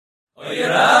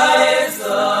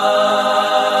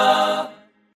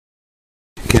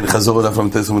כן, חזור אליו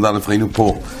למתס ומדע לפרינו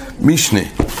פה משנה,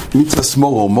 מצווה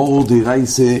סמורו, מורו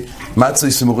דיירייסה,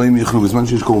 מצוי סמורואים יאכלו. בזמן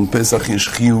שיש קורם פסח יש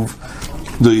חיוב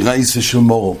דיירייסה של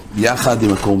מורו, יחד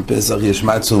עם הקורם פסח יש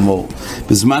מצו מורו.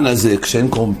 בזמן הזה כשאין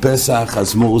קורם פסח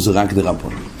אז מורו זה רק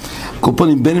דרבון.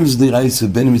 קופונים בין אם זה דיירייסה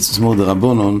ובין אם זה סמורו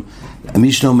דרבונון,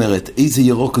 המשנה אומרת איזה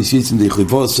ירוק יצאים די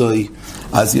חויבוסוי.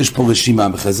 אז יש פה רשימה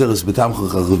בחזרס בתמחר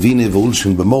רבינה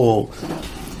ואולשן במורו.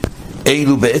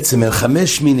 אילו בעצם אל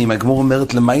 5 מינים. הגמור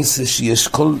אומרת למעשה שיש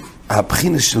כל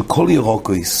הבחינה של כל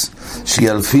ירוקויס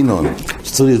שיאלפינון,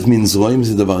 שצריך להיות מין זרועים,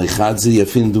 זה דבר אחד. זה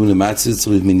יפין דום למצה, צריך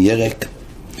להיות מין ירק,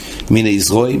 מיני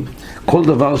זרועים, כל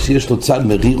דבר שיש לו צד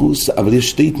מרירוס. אבל יש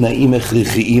 2 תנאים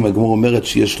הכרחיים. הגמור אומרת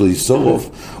שיש לו איסורוף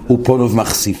ופונוב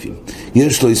מחשיפים.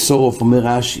 יש לו איסורוף, אומר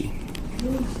רש"י,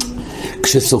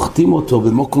 כשסוחטים אותו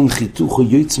במוקום חיתוך הוא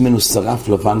יוצא ממנו שרף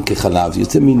לבן כחלב,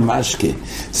 יוצא מין משקה.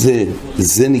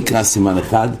 זה נקרא סימן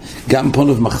אחד. גם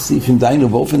פונוב מחשיפים, דיינו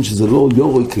באופן שזה לא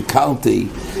יורוי כקרטי,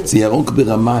 זה ירוק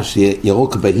ברמה,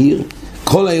 שירוק בהיר.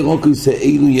 כל הירוק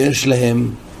האלו יש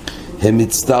להם, הם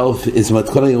מצטרף, זאת אומרת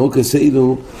כל הירוק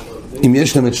האלו, אם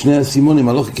יש להם את 2 הסימונים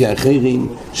הלוך כאחרים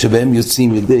שבהם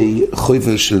יוצאים ידי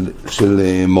חויבל של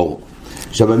מור.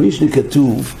 עכשיו במשנה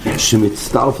כתוב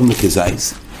שמצטרפים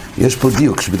לכזייס. יש פה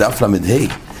דיוק שבדף למד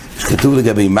שכתוב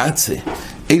לגבי מצה,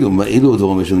 אילו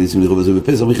דברים יש לנו ניסים לראות בזה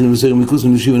בפסח, מכינים לסרים לקוס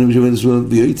ונשיב ונשיב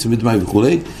ויועץ ודמי וכו',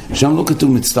 שם לא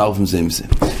כתוב מצטרפים זה עם זה.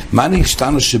 מה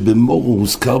נשתנה שבמור הוא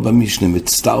הוזכר במשנה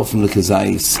מצטרפים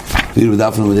לכזייס, ואילו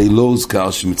בדף למד לא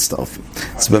הוזכר שמצטרפים.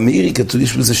 אז במאירי כתוב,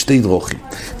 יש בזה 2 דרוכים.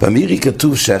 במאירי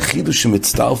כתוב שהחידוש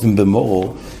שמצטרפים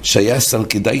במור שהיה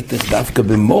סלקדייתך דווקא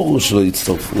במור שלא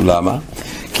יצטרפו. למה?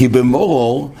 כי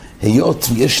במור היות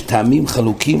יש טעמים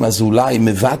חלוקים, אז אולי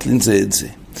מבטלין זה את זה.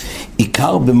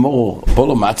 עיקר במור,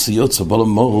 בולו מצו יוצא, בולו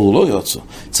מור לא יוצא,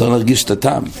 צריך להרגיש את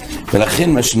הטעם. ולכן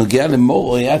מה שנוגע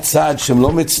למור היה צעד שהם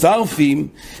לא מצטרפים,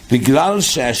 בגלל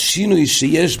שהשינוי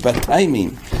שיש בטיימים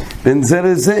בין זה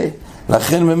לזה,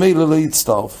 לכן ממילא לא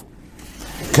יצטרף.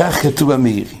 כך כתוב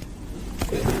המאירי.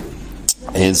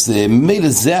 אז ממילא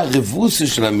זה הרבוסיה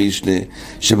של המשנה,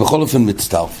 שבכל אופן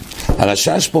מצטרפים.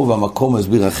 הרשש פה במקום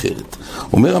מסביר אחרת.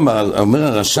 אומר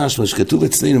הרשש, מה שכתוב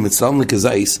אצלנו מצטרפים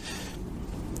לכזייס,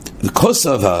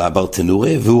 וכוסר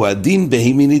הברטנורה, והוא הדין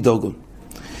בהימיני דוגון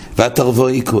והתרבו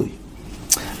עיקוי.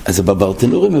 אז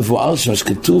בברטנורה מבואר שמה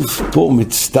שכתוב פה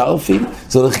מצטרפים,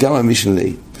 זה הולך גם המשנה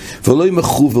לי. ולא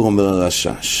ימחו ואומר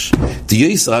הרשש, תהיה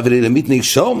ישראל ולילמית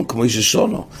נקשום כמו איש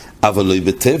השונו, אבל לא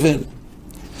יבטבל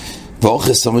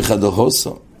ואוכל סומך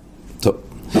הדהוסו. טוב,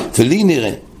 ולי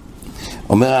נראה,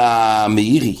 אומר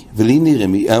המאירי, ולי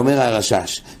נראה, אומר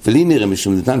הרשש, ולי נראה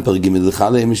משום נתן פרגים מדרכה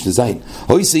להם משנה זין.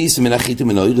 אוי סייס מנחית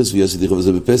מן האוירס ויוסי דיחו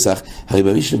וזה בפסח, הרי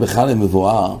במשנה בכלל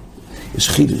מבואר, יש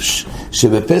חידוש,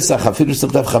 שבפסח אפילו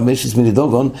שתכתב 15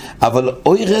 מילידוגון, אבל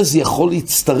אוירס יכול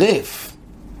להצטרף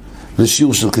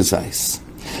לשיעור של כזייס.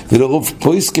 ולרוב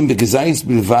פויסקים בכזייס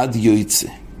בלבד יועצה.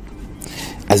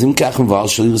 אז אם כך מבואר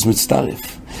שאוירס מצטרף.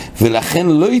 ולכן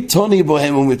לא עיתוני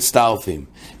בוהם ומצטרפים.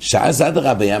 שאז עד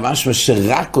הרבה היה משהו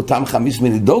שרק אותם 5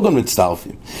 מילידוגון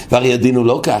מצטרפים. והרי הדינו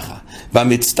לא ככה.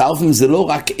 והמצטרפים זה לא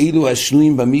רק אילו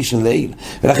השנויים במשנה ליל.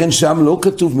 ולכן שם לא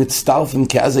כתוב מצטרפים,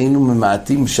 כי אז היינו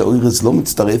ממעטים שהאוירס לא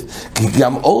מצטרף, כי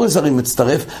גם אורז הרי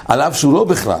מצטרף עליו שהוא לא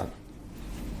בכלל.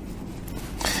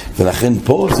 ולכן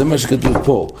פה, זה מה שכתוב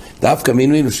פה. דווקא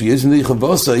מינו שיש מדי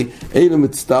חבוסי, אילו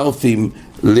מצטרפים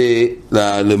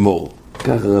למור.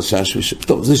 ככה רשש ושם.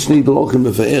 טוב, זה 2 דרוכים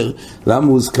מבאר למה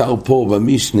הוא הוזכר פה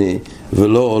במשנה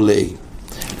ולא עולה.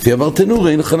 ואמרתנו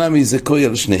ראי נכונה מזה קוי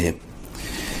על שניהם.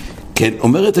 כן,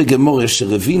 אומרת הגמור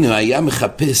שרבינו היה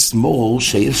מחפש מור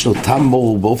שיש לו טעם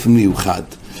מור באופן מיוחד.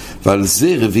 ועל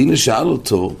זה רבינו שאל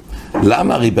אותו,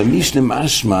 למה הרי במשנה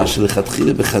משמע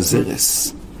שלכתחילה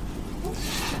בחזרס?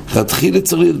 לכתחילה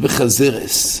צריך להיות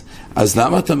בחזרס. אז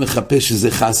למה אתה מחפש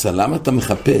שזה חסה? למה אתה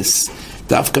מחפש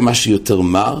דווקא מה שיותר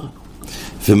מר?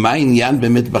 ומה העניין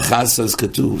באמת בחס? אז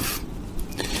כתוב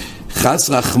חס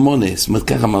רחמונס, זאת אומרת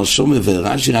ככה מרשום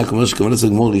ורש"י רק אומר שכמובן זה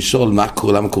גמור לשאול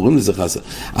למה קוראים לזה חסה,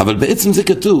 אבל בעצם זה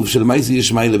כתוב שלמי זה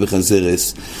יש מיילה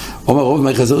בחזרס. אומר רוב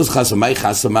מי חזרס חסה, מי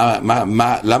חסה,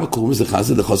 למה קוראים לזה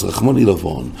חסה? לחוס רחמוני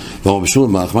לבון. ואומר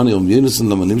בשום רחמני יום ינוסן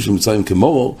למנים של מצרים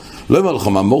כמורו, לא אומר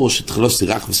לכם המורו שתחילו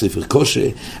סירח וספר קושה,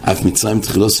 אף מצרים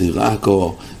תחילו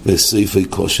סירקו וספר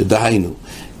קושה. דהיינו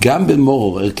גם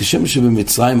במור, כשם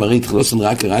שבמצרים הרי תחלוסן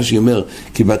רק רש"י אומר,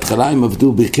 כי בהתחלה הם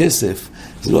עבדו בכסף,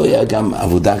 זה לא היה גם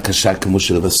עבודה קשה כמו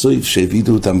של בסויף,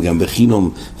 שהבידו אותם גם בחינום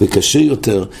וקשה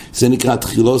יותר, זה נקרא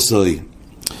תחילוסוי,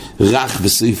 רך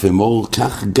וסויף ומור,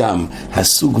 כך גם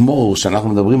הסוג מור שאנחנו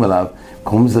מדברים עליו,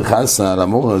 קוראים לזה חסה על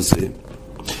המור הזה,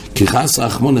 כי חסה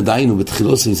רחמון עדיינו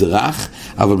בתחילו זה רך,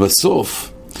 אבל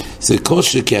בסוף זה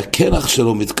קושי, כי הקרח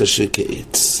שלו מתקשה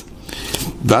כעץ.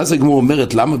 ואז הגמור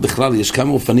אומרת, למה בכלל יש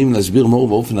כמה אופנים להסביר מור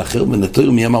באופן אחר,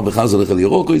 בנתור מי אמר בכלל זה הולך על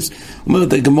ירוקויס,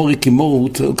 אומרת הגמור כי מור הוא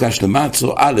תלקש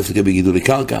למצו, א' לגבי גידולי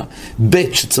קרקע, ב'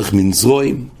 שצריך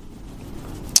מנזרוים,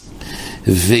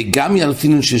 וגם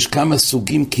ילפינו שיש כמה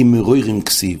סוגים כמרוירים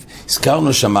כסיב.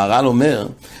 הזכרנו שהמהר"ל אומר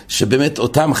שבאמת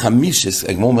אותם 5,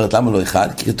 הגמור אומרת למה לא אחד?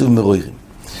 כי כתוב מרוירים.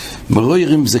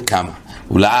 מרוירים זה כמה.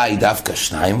 אולי דווקא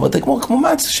 2, אבל זה כמו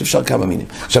מצה שאפשר כמה מינים.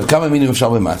 עכשיו כמה מינים אפשר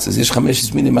במצה? אז יש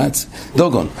 5 מינים מצה.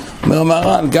 דוגון. אומר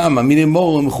המהר"ל גם, המינים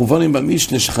מור הם מכוונים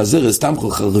במשנה שחזר, סתמכו,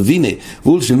 חרבינה,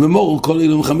 ואולשין ומור, כל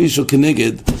אלו מחמישו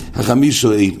כנגד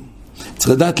החמישו אלו. צריך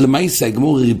לדעת למעשה,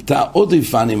 הגמור ריבתה עוד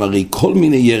איפנים, הרי כל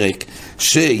מיני ירק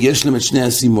שיש להם את שני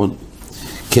הסימון.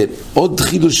 כן, עוד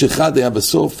חידוש אחד היה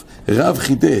בסוף, רב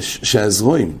חידש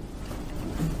שהזרועים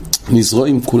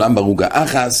נזרועים כולם ברוגה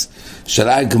אחס,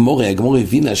 שאלה הגמור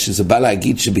הבינה שזה בא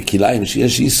להגיד שבכיליים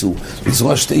שיש איסור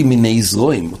לזרוע 2 מיני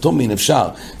זרועים, אותו מין אפשר,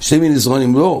 2 מיני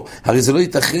זרועים לא, הרי זה לא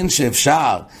ייתכן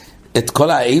שאפשר את כל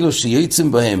האלו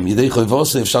שיוצאים בהם ידי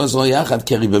חויבוסו אפשר לזרוע יחד,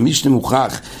 כי הרי במשנה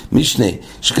מוכח, משנה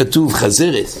שכתוב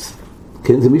חזרס,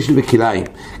 כן, זה משנה בכיליים,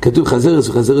 כתוב חזרס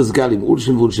וחזרס גלים,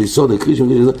 אולשן ואולשי סודה, קרישן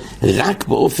ואולשי סודה, רק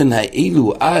באופן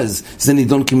האלו אז זה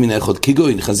נידון כמיני אחד,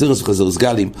 כגוין, חזרס וחזרס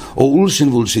גלים, או אולשן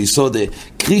ואולשי סודה,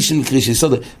 קרישן וקרישי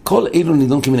סודה, כל אלו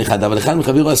נידון כמיני אחד, אבל אחד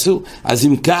מחבירו אסור. אז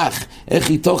אם כך, איך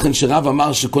היא תוכן שרב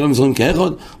אמר שכל המזרועים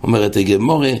כאחד? אומרת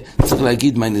הגמורה, צריך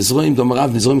להגיד מה נזרועים, דומה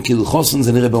רב נזרועים כאילו חוסן,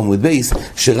 זה נראה בעמוד בייס,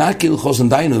 שרק כאילו חוסן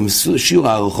דיינו, עם שיעור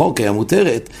הרחוק היה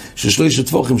מותרת, ששלושת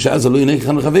טפוחים שאז לא ינק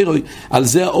אחד מחבירו, על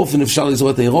זה האופן אפשר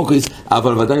לזרוע את הירוקויס,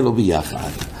 אבל ודאי לא ביחד.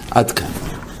 עד כאן.